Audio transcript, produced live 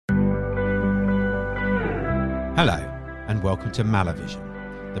Hello, and welcome to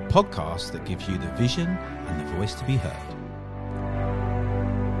Malavision, the podcast that gives you the vision and the voice to be heard.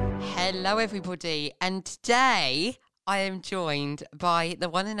 Hello, everybody, and today I am joined by the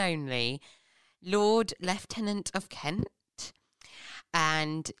one and only Lord Lieutenant of Kent,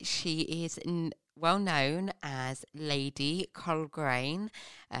 and she is well known as Lady Colgrain.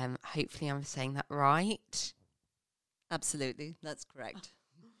 Hopefully I'm saying that right. Absolutely, that's correct.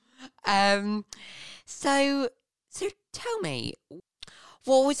 So tell me,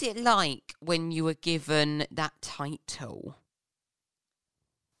 what was it like when you were given that title?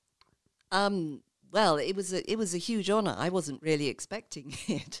 Well, it was a huge honour. I wasn't really expecting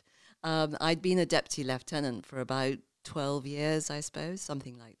it. I'd been a deputy lieutenant for about 12 years, I suppose,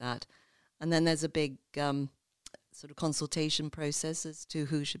 something like that. And then there's a big sort of consultation process as to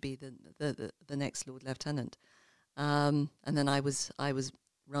who should be the next Lord Lieutenant. And then I was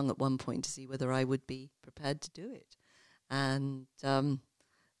rung at one point to see whether I would be prepared to do it. And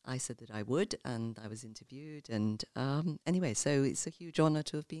I said that I would, and I was interviewed. And anyway, so it's a huge honour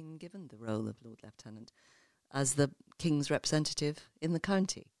to have been given the role of Lord Lieutenant as the King's representative in the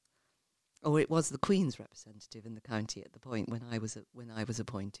county. Or it was the Queen's representative in the county at the point when I was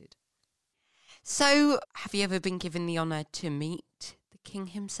appointed. So, have you ever been given the honour to meet the King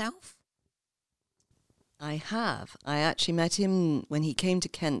himself? I have. I actually met him when he came to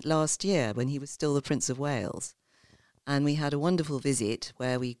Kent last year, when he was still the Prince of Wales. And we had a wonderful visit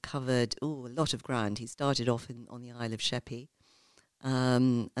where we covered a lot of ground. He started off on the Isle of Sheppey,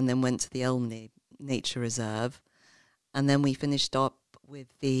 and then went to the Elmley Nature Reserve. And then we finished up with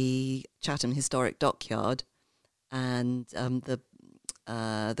the Chatham Historic Dockyard and the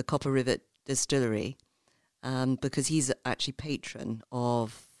Copper Rivet Distillery, because he's actually patron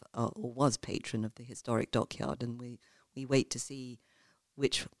of, or was patron of the Historic Dockyard. And we wait to see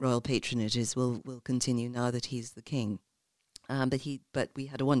which royal patronages will continue now that he's the king. But we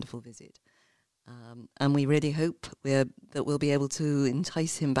had a wonderful visit. And we really hope that we'll be able to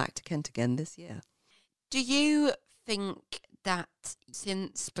entice him back to Kent again this year. Do you think that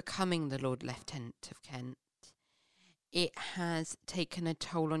since becoming the Lord Lieutenant of Kent, it has taken a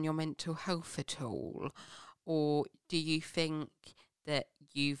toll on your mental health at all? Or do you think that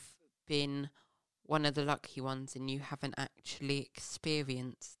you've been one of the lucky ones and you haven't actually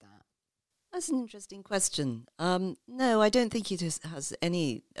experienced that? That's an interesting question. No, I don't think it has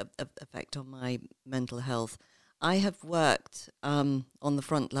any effect on my mental health. I have worked on the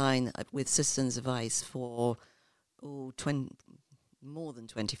front line with Citizens of Ice for more than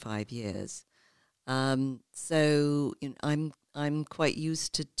 25 years. So I'm quite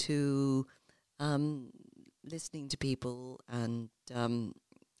used to listening to people and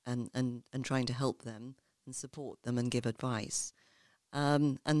trying to help them and support them and give advice.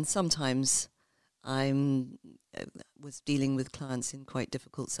 And sometimes was dealing with clients in quite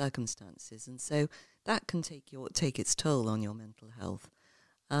difficult circumstances, and so that can take its toll on your mental health.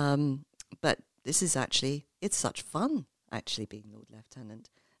 But this is it's such fun actually being Lord Lieutenant,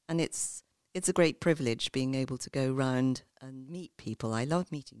 and it's a great privilege being able to go round and meet people. I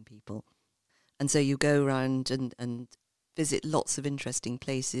love meeting people, and so you go round and visit lots of interesting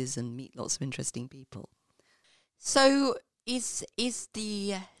places and meet lots of interesting people. So is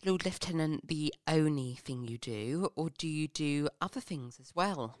the Lord Lieutenant the only thing you do, or do you do other things as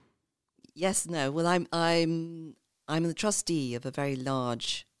well? Yes, no. Well, I'm the trustee of a very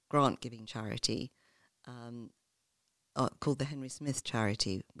large grant-giving charity called the Henry Smith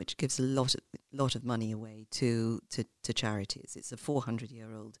Charity, which gives a lot of money away to charities. It's a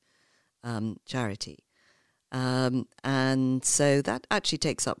 400-year-old charity. And so that actually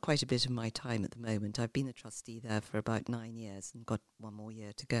takes up quite a bit of my time at the moment. I've been a trustee there for about 9 years and got one more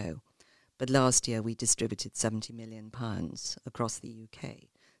year to go. But last year we distributed £70 million across the UK.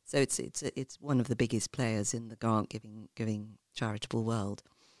 So it's one of the biggest players in the grant-giving charitable world.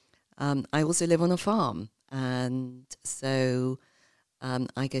 I also live on a farm, and so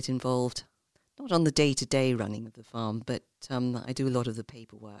I get involved, not on the day-to-day running of the farm, but I do a lot of the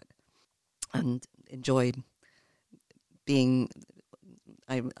paperwork and enjoy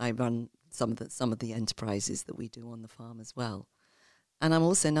I run some of the enterprises that we do on the farm as well. And I'm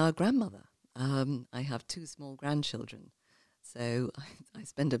also now a grandmother. I have 2 small grandchildren. So I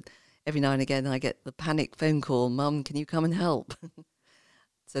spend every now and again I get the panic phone call, "Mum, can you come and help?"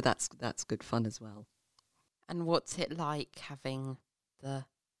 So that's good fun as well. And what's it like having the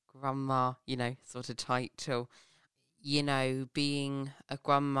grandma, sort of title? Being a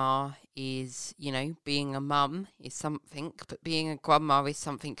grandma is, being a mum is something, but being a grandma is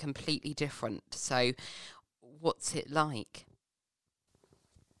something completely different. So what's it like?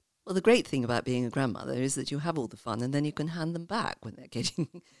 Well, the great thing about being a grandmother is that you have all the fun, and then you can hand them back when they're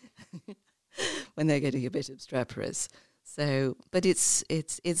getting when they're getting a bit obstreperous. So, but it's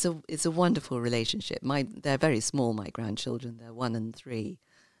a wonderful relationship. They're very small. My grandchildren, they're 1 and 3,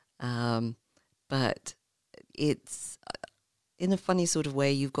 but it's in a funny sort of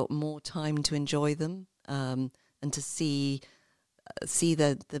way. You've got more time to enjoy them and to see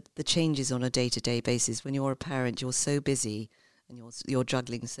the changes on a day-to-day basis. When you're a parent, you're so busy and you're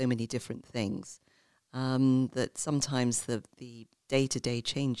juggling so many different things that sometimes the day-to-day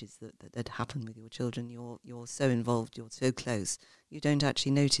changes that happen with your children, you're so involved, you're so close, you don't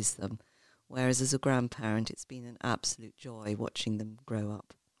actually notice them. Whereas as a grandparent, it's been an absolute joy watching them grow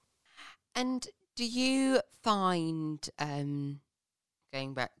up. And do you find, going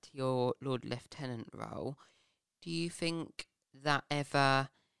back to your Lord Lieutenant role, do you think that ever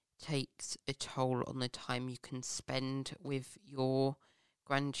takes a toll on the time you can spend with your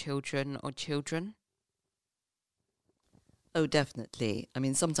grandchildren or children? Oh, definitely. I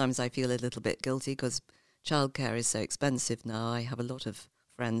mean, sometimes I feel a little bit guilty because childcare is so expensive now. I have a lot of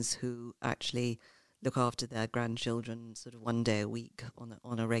friends who actually look after their grandchildren sort of 1 day a week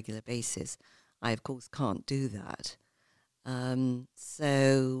on a regular basis. I, of course, can't do that. But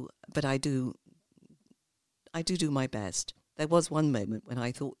I do my best. There was one moment when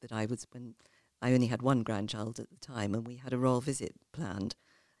I thought that when I only had one grandchild at the time, and we had a royal visit planned,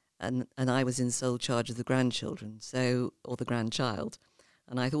 and I was in sole charge of the grandchildren, or the grandchild,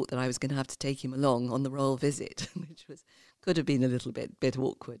 and I thought that I was going to have to take him along on the royal visit, which could have been a little bit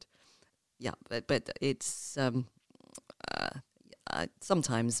awkward. Yeah, but it's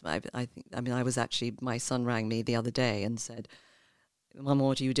sometimes I think. I mean, my son rang me the other day and said, "Mum,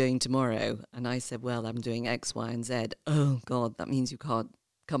 what are you doing tomorrow?" And I said, "Well, I'm doing X, Y, and Z." "Oh God, that means you can't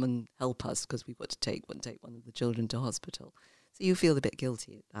come and help us because we've got to take one of the children to hospital." So you feel a bit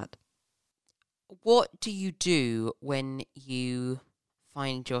guilty at that. What do you do when you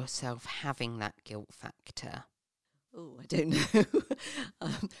find yourself having that guilt factor? Oh, I don't know.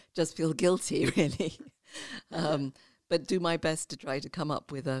 Just feel guilty, really. But do my best to try to come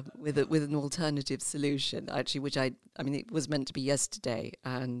up with an alternative solution. Actually, which I mean, it was meant to be yesterday,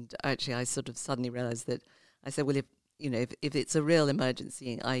 and actually, I sort of suddenly realised that I said, well, if it's a real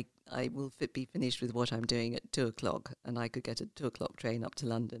emergency, I will be finished with what I'm doing at 2:00, and I could get a 2:00 train up to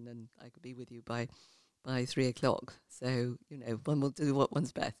London, and I could be with you by 3:00. So one will do what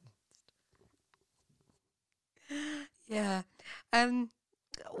one's best. Yeah.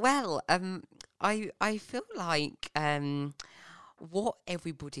 Well, I feel like what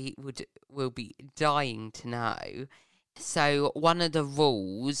everybody will be dying to know. So one of the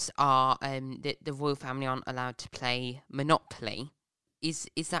rules are that the royal family aren't allowed to play Monopoly. Is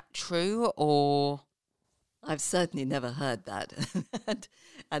that true, or? I've certainly never heard that,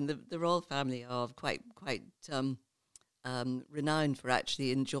 and the royal family are quite renowned for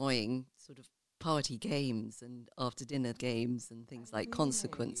actually enjoying sort of party games and after dinner games and things like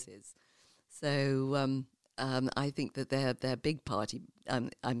Consequences. So I think that they're big party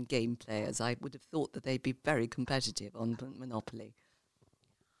game players. I would have thought that they'd be very competitive on Monopoly.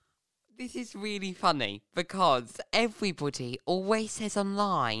 This is really funny because everybody always says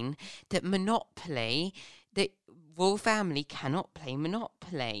online that Monopoly, that royal family cannot play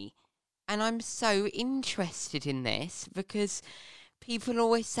Monopoly. And I'm so interested in this because people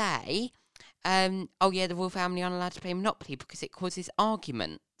always say, oh yeah, the royal family aren't allowed to play Monopoly because it causes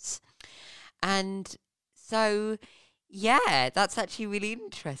arguments. And so, yeah, that's actually really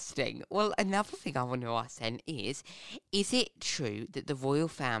interesting. Well, another thing I want to ask then is it true that the royal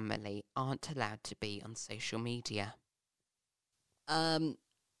family aren't allowed to be on social media?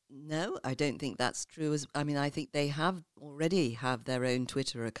 No, I don't think that's true. I think they already have their own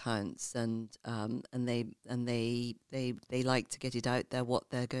Twitter accounts, and they like to get it out there what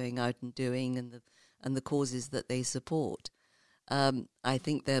they're going out and doing, and the causes that they support. I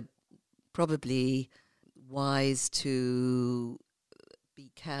think they're probably wise to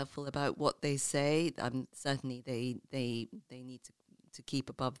be careful about what they say. Certainly, they need to keep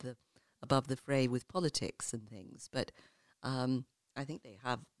above the fray with politics and things, but I think they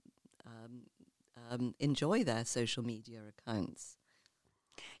have. Enjoy their social media accounts.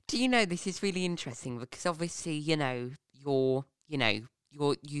 Do you know, this is really interesting because obviously, you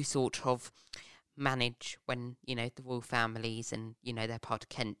sort of manage when, the royal families and, they're part of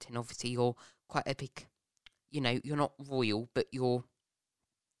Kent, and obviously you're quite a big, you're not royal, but you're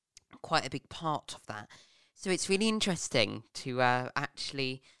quite a big part of that. So it's really interesting to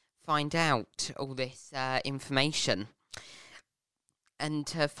actually find out all this information. And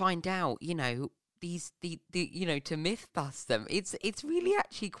to find out, to myth bust them. It's really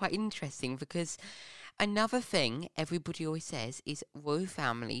actually quite interesting, because another thing everybody always says is royal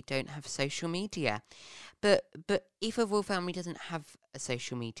family don't have social media. But if a royal family doesn't have a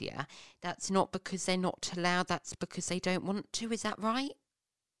social media, that's not because they're not allowed, that's because they don't want to. Is that right?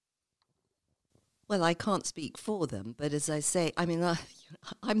 Well, I can't speak for them, but as I say, I mean,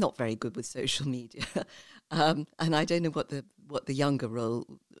 I'm not very good with social media, and I don't know what the younger royal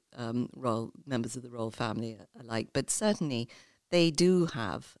members of the royal family are like. But certainly, they do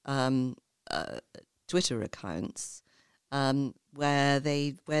have Twitter accounts where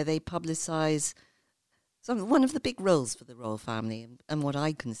they publicise one of the big roles for the royal family, and what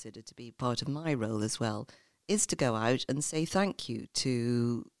I consider to be part of my role as well, is to go out and say thank you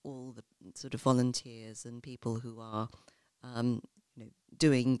to all the sort of volunteers and people who are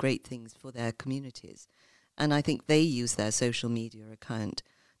doing great things for their communities. And I think they use their social media account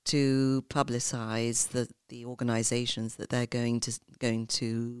to publicise the organisations that they're going to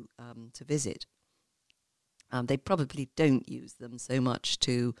visit. They probably don't use them so much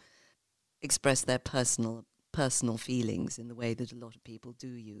to express their personal feelings in the way that a lot of people do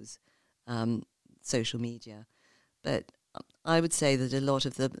use social media. But I would say that a lot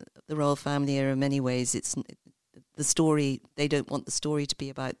of the royal family are, in many ways, it's the story. They don't want the story to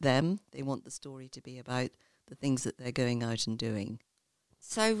be about them. They want the story to be about the things that they're going out and doing.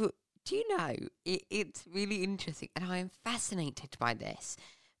 So, do you know, it's really interesting, and I am fascinated by this,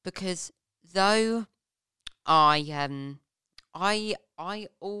 because though I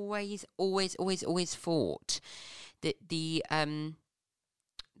always thought that the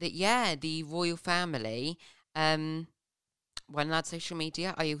royal family weren't allowed social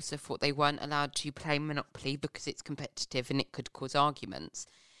media. I also thought they weren't allowed to play Monopoly because it's competitive and it could cause arguments.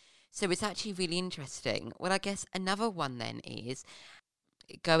 So it's actually really interesting. Well, I guess another one then is,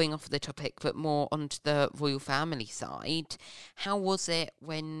 going off the topic, but more onto the royal family side, how was it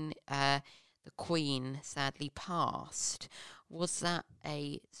when the Queen sadly passed? Was that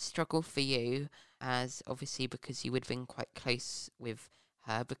a struggle for you, as obviously because you would have been quite close with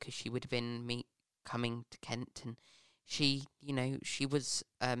her, because she would have been coming to Kent, and she was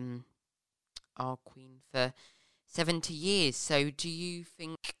our Queen for 70 years. So do you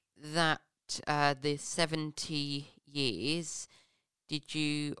think that the 70 years,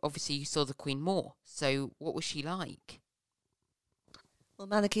 obviously you saw the Queen more, so what was she like? Well,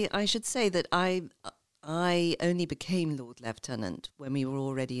 Malachy, I should say that I only became Lord Lieutenant when we were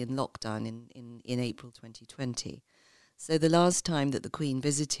already in lockdown in April 2020. So the last time that the Queen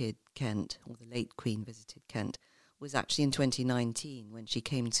visited Kent, or the late Queen visited Kent, was actually in 2019, when she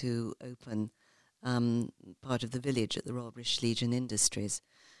came to open part of the village at the Royal British Legion Industries.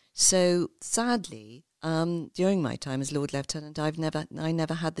 So sadly, during my time as Lord Lieutenant, I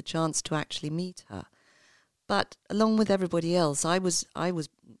never had the chance to actually meet her. But along with everybody else, I was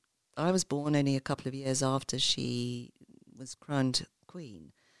born only a couple of years after she was crowned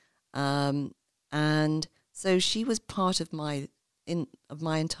Queen, and so she was part of my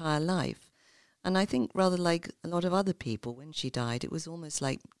entire life. And I think, rather like a lot of other people, when she died, it was almost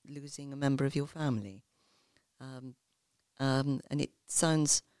like losing a member of your family. And it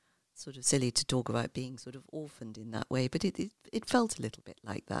sounds sort of silly to talk about being sort of orphaned in that way, but it felt a little bit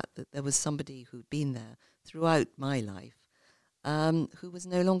like that there was somebody who'd been there throughout my life, who was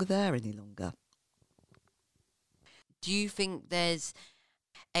no longer there any longer. Do you think there's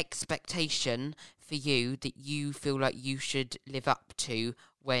expectation for you that you feel like you should live up to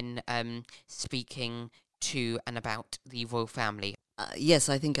when speaking to and about the royal family? Yes,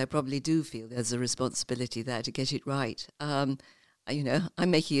 I think I probably do feel there's a responsibility there to get it right. I'm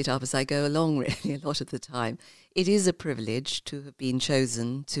making it up as I go along, really, a lot of the time. It is a privilege to have been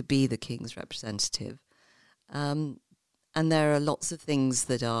chosen to be the King's representative. And there are lots of things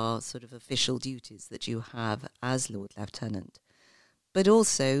that are sort of official duties that you have as Lord Lieutenant. But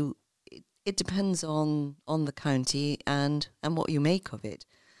also, it depends on the county and what you make of it.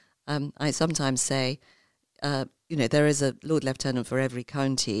 I sometimes say, there is a Lord Lieutenant for every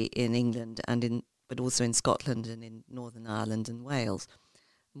county in England but also in Scotland and in Northern Ireland and Wales.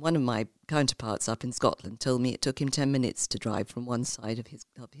 One of my counterparts up in Scotland told me it took him 10 minutes to drive from one side of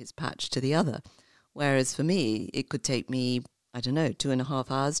his patch to the other. Whereas for me, it could take me,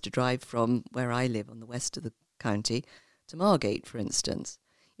 2.5 hours to drive from where I live on the west of the county to Margate, for instance.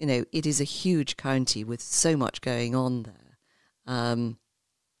 It is a huge county with so much going on there.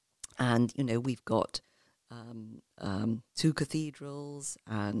 And we've got 2 cathedrals,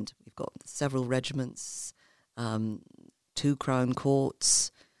 and we've got several regiments, 2 crown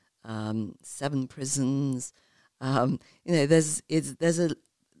courts, 7 prisons. There's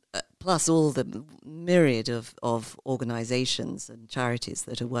plus all the myriad of organisations and charities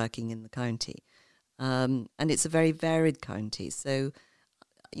that are working in the county. And it's a very varied county. So,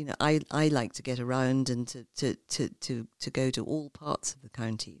 I like to get around and to go to all parts of the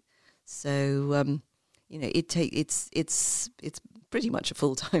county. So, it's pretty much a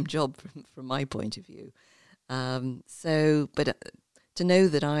full-time job from my point of view. But to know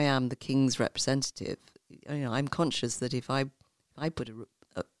that I am the King's representative, I'm conscious that if I put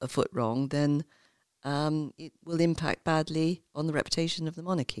a foot wrong, then it will impact badly on the reputation of the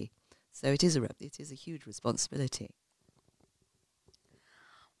monarchy. So it is a huge responsibility.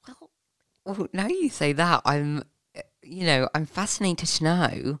 Well, now you say that, I'm fascinated to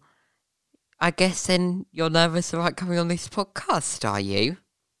know. I guess then you're nervous about coming on this podcast, are you?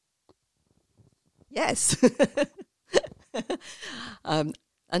 Yes.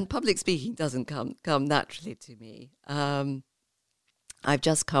 And public speaking doesn't come naturally to me. I've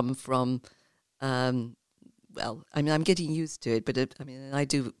just come from, I'm getting used to it, but I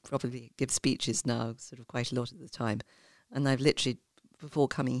do probably give speeches now sort of quite a lot of the time. And I've literally, before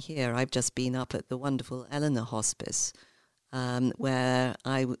coming here, I've just been up at the wonderful Eleanor Hospice, where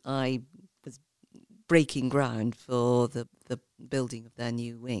I was breaking ground for the building of their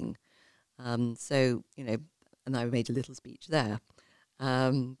new wing. And I made a little speech there.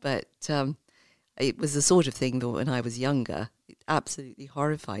 But it was the sort of thing that when I was younger, it absolutely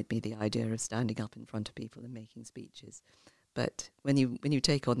horrified me, the idea of standing up in front of people and making speeches. But when you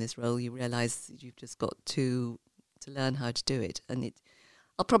take on this role, you realise that you've just got to learn how to do it. And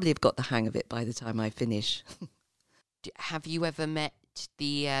I'll probably have got the hang of it by the time I finish. Have you ever met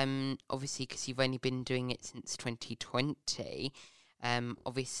the, obviously, because you've only been doing it since 2020,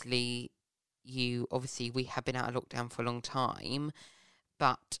 we have been out of lockdown for a long time,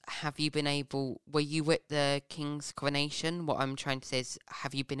 but were you at the King's coronation? What I'm trying to say is,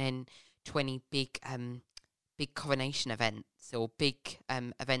 have you been in 20 big coronation events or big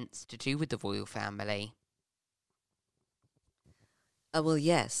events to do with the royal family? Well,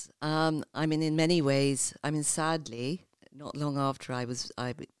 yes. In many ways, sadly, not long after I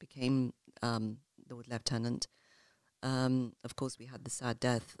became Lord Lieutenant, of course, we had the sad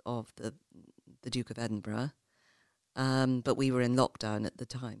death of the Duke of Edinburgh, but we were in lockdown at the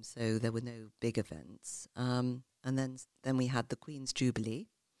time, so there were no big events. And then we had the Queen's Jubilee,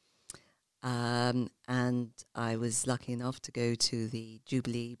 and I was lucky enough to go to the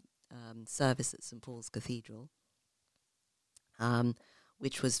Jubilee service at St Paul's Cathedral,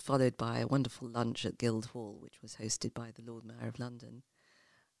 which was followed by a wonderful lunch at Guildhall, which was hosted by the Lord Mayor of London.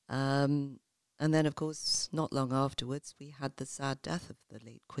 And then, of course, not long afterwards, we had the sad death of the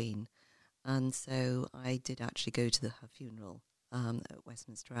late Queen. And so I did actually go to her funeral at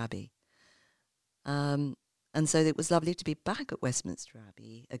Westminster Abbey. And so it was lovely to be back at Westminster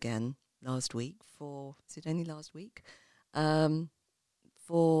Abbey again last week is it only last week? For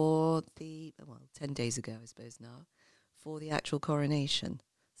 10 days ago, I suppose now, for the actual coronation.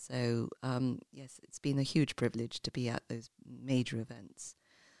 So, yes, it's been a huge privilege to be at those major events.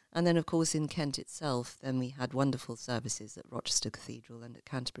 And then, of course, in Kent itself, then we had wonderful services at Rochester Cathedral and at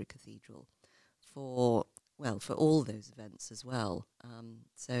Canterbury Cathedral for all those events as well.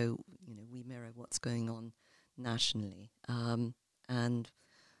 So, we mirror what's going on nationally. And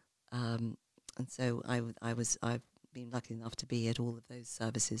so I've been lucky enough to be at all of those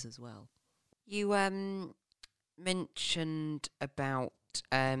services as well. You mentioned about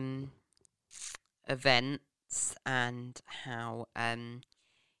events and how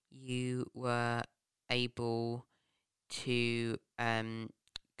you were able to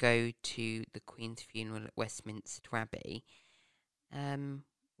go to the Queen's funeral at Westminster Abbey.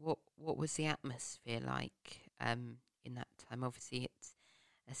 What was the atmosphere like in that time? Obviously, it's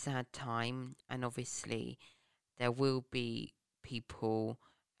a sad time, and obviously there will be people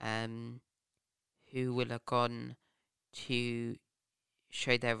who will have gone to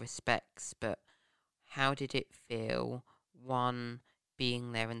show their respects, but how did it feel, one,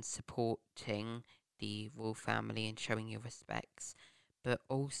 being there and supporting the royal family and showing your respects, but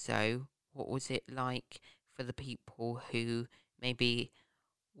also what was it like for the people who maybe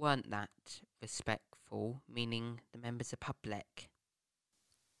weren't that respectful, meaning the members of public?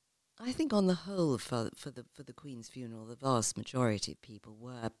 I think on the whole, for the Queen's funeral, the vast majority of people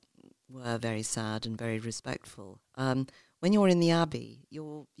were very sad and very respectful. When you're in the Abbey,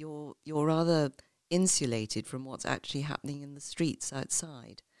 you're rather insulated from what's actually happening in the streets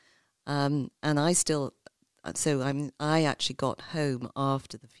outside. And I actually got home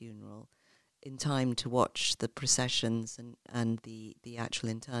after the funeral in time to watch the processions and the actual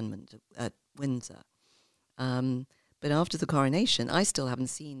interment at Windsor. But after the coronation, I still haven't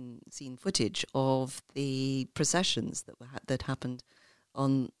seen footage of the processions that happened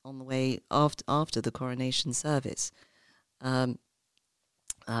on the way after the coronation service. And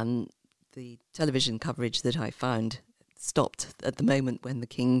the television coverage that I found stopped at the moment when the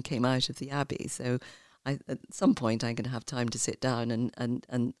king came out of the abbey. So at some point I'm going to have time to sit down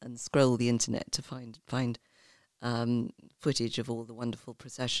and scroll the internet to find footage of all the wonderful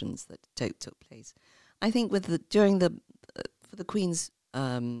processions that took place. I think for the Queen's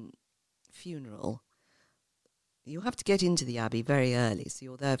funeral, you have to get into the abbey very early, so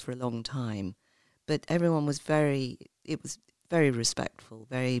you're there for a long time. But everyone was very respectful,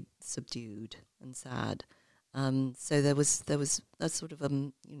 very subdued and sad. So there was a sort of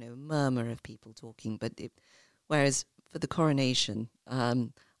murmur of people talking. Whereas for the coronation,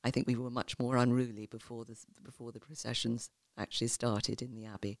 I think we were much more unruly before the processions actually started in the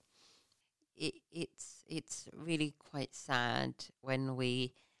abbey. It's really quite sad when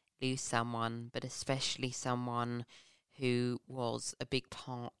we lose someone, but especially someone who was a big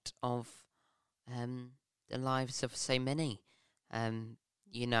part of the lives of so many. I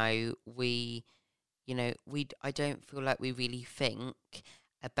don't feel like we really think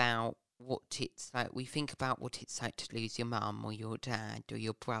about what it's like. We think about what it's like to lose your mum or your dad or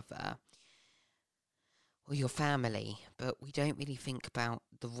your brother or your family, but we don't really think about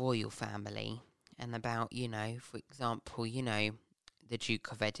the royal family and about, for example, the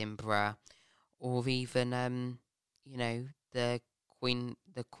Duke of Edinburgh, or even, the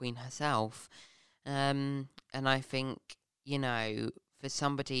Queen herself. And I think, for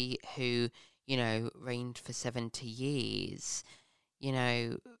somebody who, reigned for 70 years,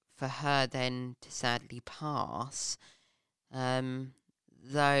 for her then to sadly pass,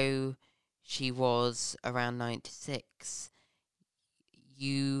 though she was around 96,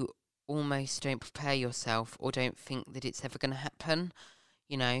 you almost don't prepare yourself or don't think that it's ever going to happen,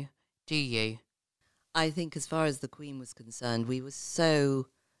 do you? I think as far as the Queen was concerned, she was so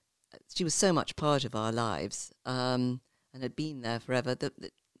much part of our lives, and had been there forever that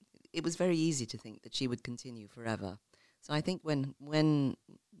it was very easy to think that she would continue forever. So I think when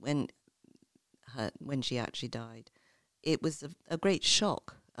she actually died, it was a great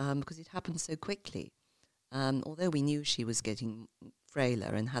shock, because it happened so quickly. Although we knew she was getting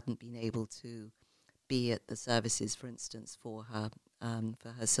frailer and hadn't been able to be at the services, for instance, for her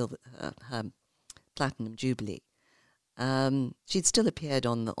platinum jubilee, she'd still appeared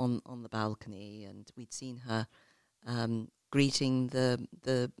on the balcony, and we'd seen her greeting the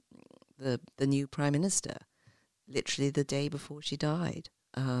new prime minister literally the day before she died.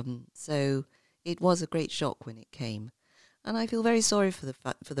 So it was a great shock when it came. And I feel very sorry for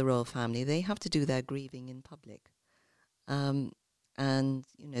the royal family. They have to do their grieving in public, and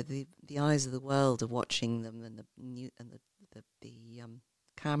the eyes of the world are watching them, and the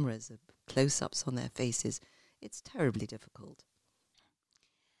cameras, the close-ups on their faces. It's terribly difficult.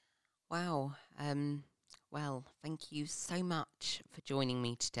 Wow. Well, thank you so much for joining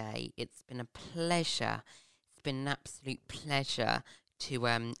me today. It's been a pleasure. It's been an absolute pleasure to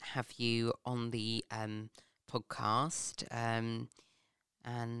have you on the podcast. And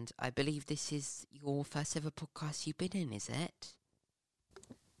I believe this is your first ever podcast you've been in, is it?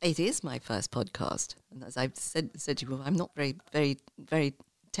 It is my first podcast, and as I've said to you, I'm not very, very, very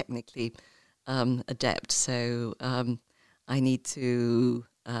technically adept, so I need to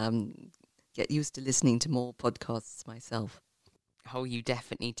get used to listening to more podcasts myself. Oh, you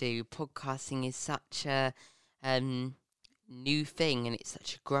definitely do. Podcasting is such a new thing, and it's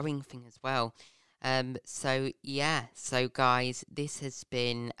such a growing thing as well. So guys, this has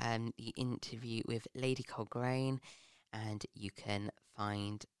been the interview with Lady Colgrain, and you can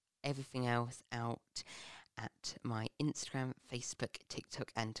find everything else out at my Instagram, Facebook,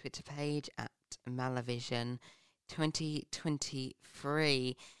 TikTok and Twitter page at Malavision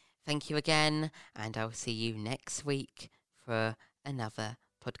 2023. Thank you again, and I'll see you next week for another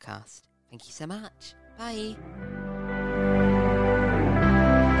podcast. Thank you so much. Bye.